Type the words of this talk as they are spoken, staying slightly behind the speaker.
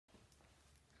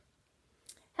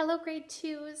Hello grade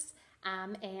 2s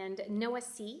and Noah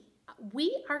C.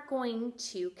 We are going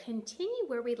to continue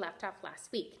where we left off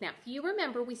last week. Now, if you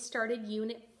remember, we started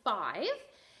Unit 5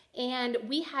 and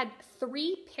we had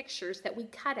 3 pictures that we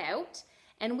cut out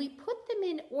and we put them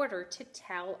in order to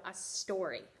tell a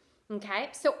story. Okay,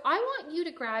 so I want you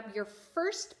to grab your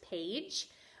first page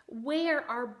where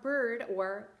our bird,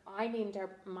 or I named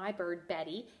my bird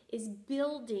Betty, is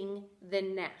building the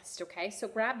nest. Okay, so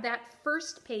grab that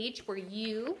first page where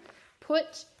you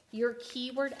put your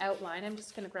keyword outline. I'm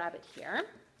just going to grab it here.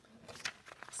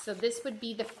 So this would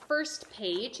be the first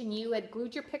page, and you had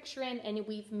glued your picture in, and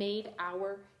we've made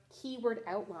our keyword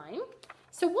outline.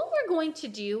 So what we're going to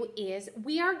do is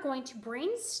we are going to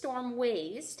brainstorm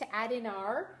ways to add in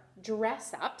our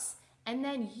dress-ups, and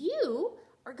then you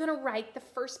are going to write the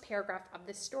first paragraph of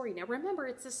the story. Now remember,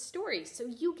 it's a story, so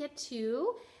you get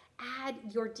to add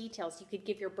your details. You could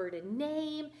give your bird a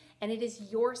name, and it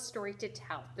is your story to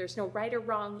tell. There's no right or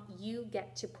wrong. You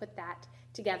get to put that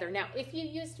together. Now, if you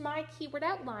used my keyword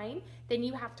outline, then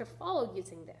you have to follow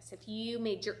using this. If you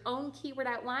made your own keyword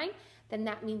outline, then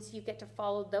that means you get to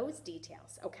follow those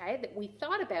details, okay, that we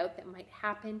thought about that might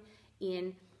happen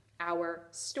in our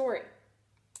story.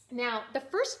 Now, the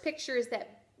first picture is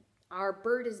that our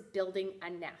bird is building a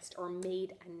nest or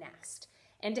made a nest.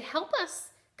 And to help us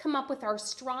come up with our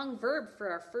strong verb for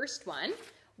our first one,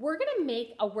 we're going to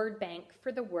make a word bank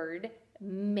for the word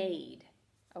made,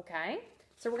 okay?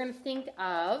 So we're going to think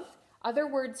of other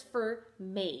words for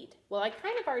made. Well, I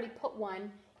kind of already put one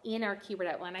in our keyword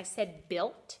outline. I said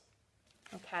built,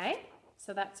 okay?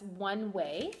 So that's one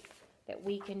way that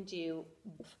we can do.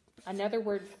 Another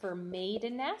word for made a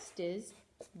nest is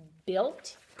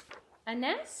built a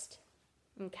nest,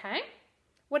 okay?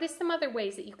 What are some other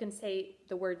ways that you can say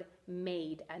the word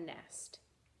made a nest?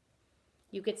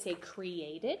 You could say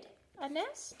created a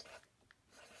nest.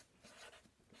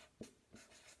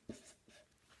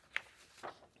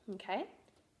 Okay,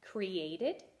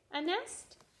 created a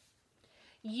nest.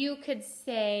 You could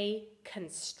say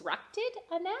constructed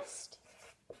a nest.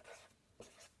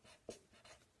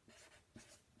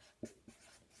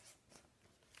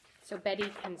 So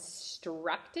Betty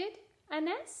constructed a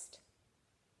nest.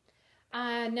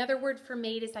 Another word for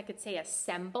made is I could say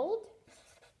assembled.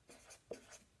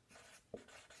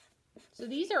 So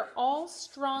these are all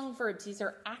strong verbs. These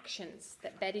are actions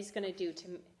that Betty's going to do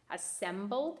to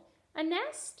assembled a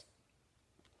nest.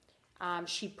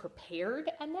 She prepared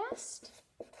a nest.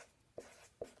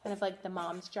 Kind of like the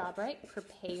mom's job, right?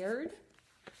 Prepared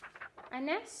a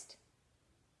nest.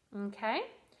 Okay.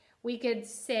 We could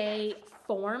say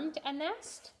formed a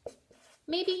nest.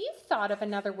 Maybe you've thought of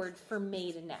another word for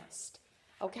made a nest.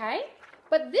 Okay?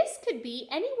 But this could be,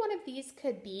 any one of these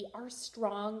could be our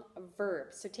strong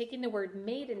verbs. So taking the word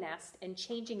made a nest and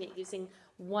changing it using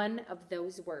one of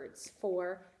those words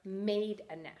for made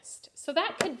a nest. So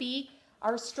that could be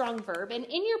our strong verb. And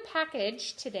in your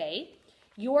package today,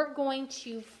 you're going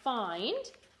to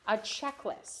find a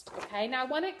checklist. Okay? Now I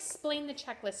want to explain the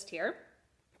checklist here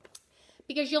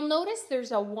because you'll notice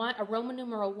there's a Roman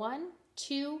numeral 1,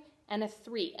 2, and a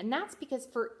 3. And that's because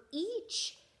for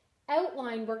each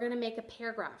outline, we're going to make a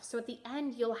paragraph. So at the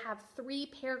end, you'll have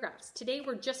 3 paragraphs. Today,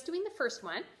 we're just doing the first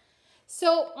one.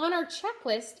 So on our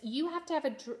checklist, you have to have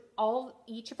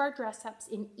each of our dress-ups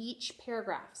in each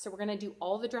paragraph. So we're going to do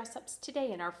all the dress-ups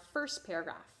today in our first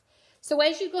paragraph. So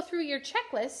as you go through your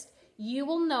checklist, you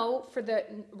will know for the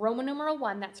Roman numeral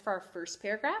 1, that's for our first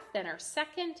paragraph, then our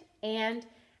second, and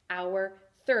our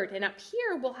third. And up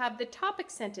here, we'll have the topic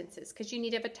sentences because you need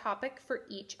to have a topic for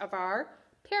each of our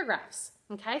paragraphs.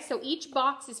 Okay, so each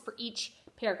box is for each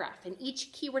paragraph, and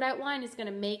each keyword outline is going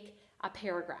to make a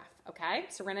paragraph. Okay,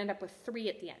 so we're going to end up with 3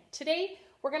 at the end. Today,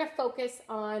 we're going to focus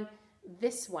on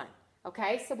this one.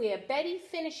 Okay, so we have Betty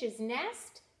finishes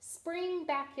nest, spring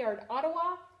backyard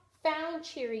Ottawa, found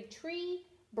cherry tree,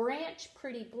 branch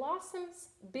pretty blossoms,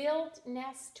 build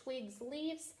nest twigs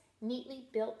leaves, neatly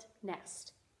built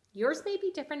nest. Yours may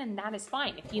be different, and that is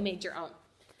fine if you made your own.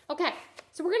 Okay,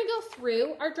 so we're going to go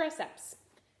through our dress-ups.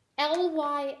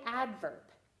 LY adverb.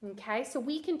 Okay, so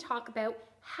we can talk about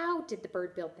how did the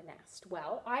bird build the nest?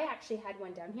 Well, I actually had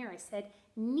one down here. I said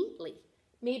neatly.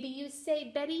 Maybe you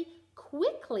say Betty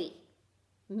quickly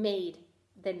made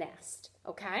the nest.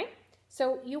 Okay,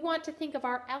 so you want to think of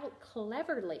our L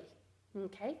cleverly.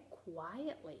 Okay,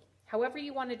 quietly. However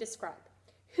you want to describe.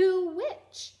 Who,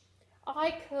 which.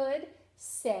 I could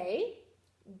say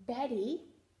Betty,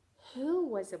 who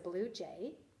was a blue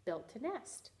jay, built a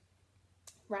nest.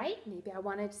 Right? Maybe I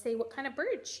wanted to say what kind of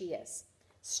bird she is.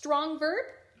 Strong verb,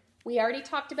 we already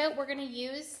talked about. We're going to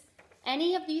use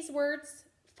any of these words.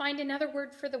 Find another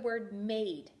word for the word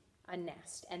made. a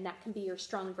nest. And that can be your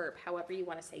strong verb, however you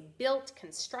want to say. Built,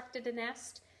 constructed a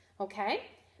nest. Okay?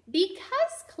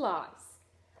 Because clause.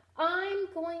 I'm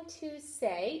going to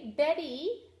say Betty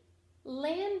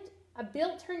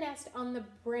built her nest on the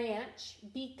branch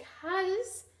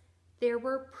because there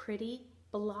were pretty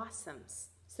blossoms.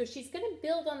 So she's going to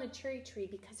build on the cherry tree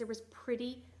because there was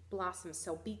pretty blossoms.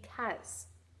 So because.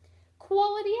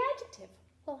 Quality adjective.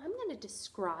 Well, I'm going to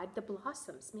describe the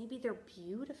blossoms. Maybe they're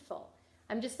beautiful.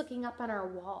 I'm just looking up on our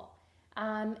wall.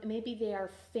 Maybe they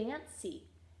are fancy.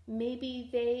 Maybe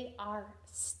they are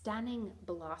stunning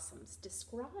blossoms.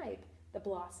 Describe the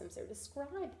blossoms or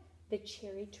describe the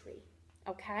cherry tree.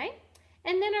 Okay?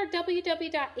 And then our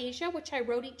www.asia, which I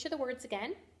wrote each of the words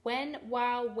again. When,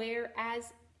 while, where,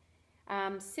 as,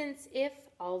 since, if,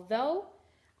 although.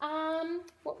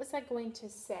 What was I going to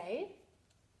say?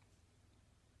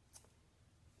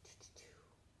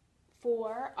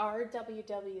 For our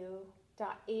www.asia,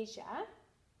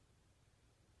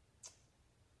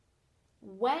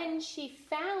 when she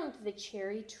found the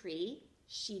cherry tree,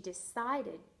 she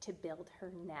decided to build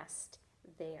her nest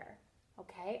there.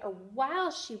 Okay? Or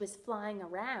while she was flying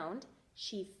around,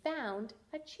 she found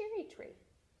a cherry tree.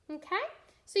 Okay?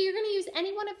 So you're going to use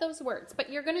any one of those words, but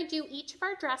you're going to do each of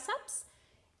our dress-ups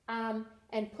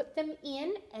and put them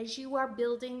in as you are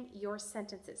building your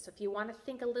sentences. So if you want to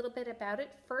think a little bit about it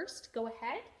first, go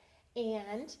ahead.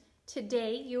 And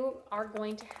today you are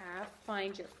going to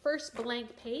find your first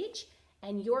blank page,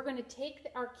 and you're going to take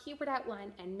our keyword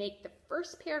outline and make the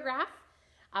first paragraph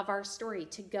of our story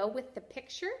to go with the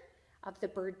picture of the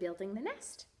bird building the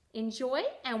nest. Enjoy,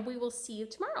 and we will see you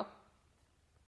tomorrow.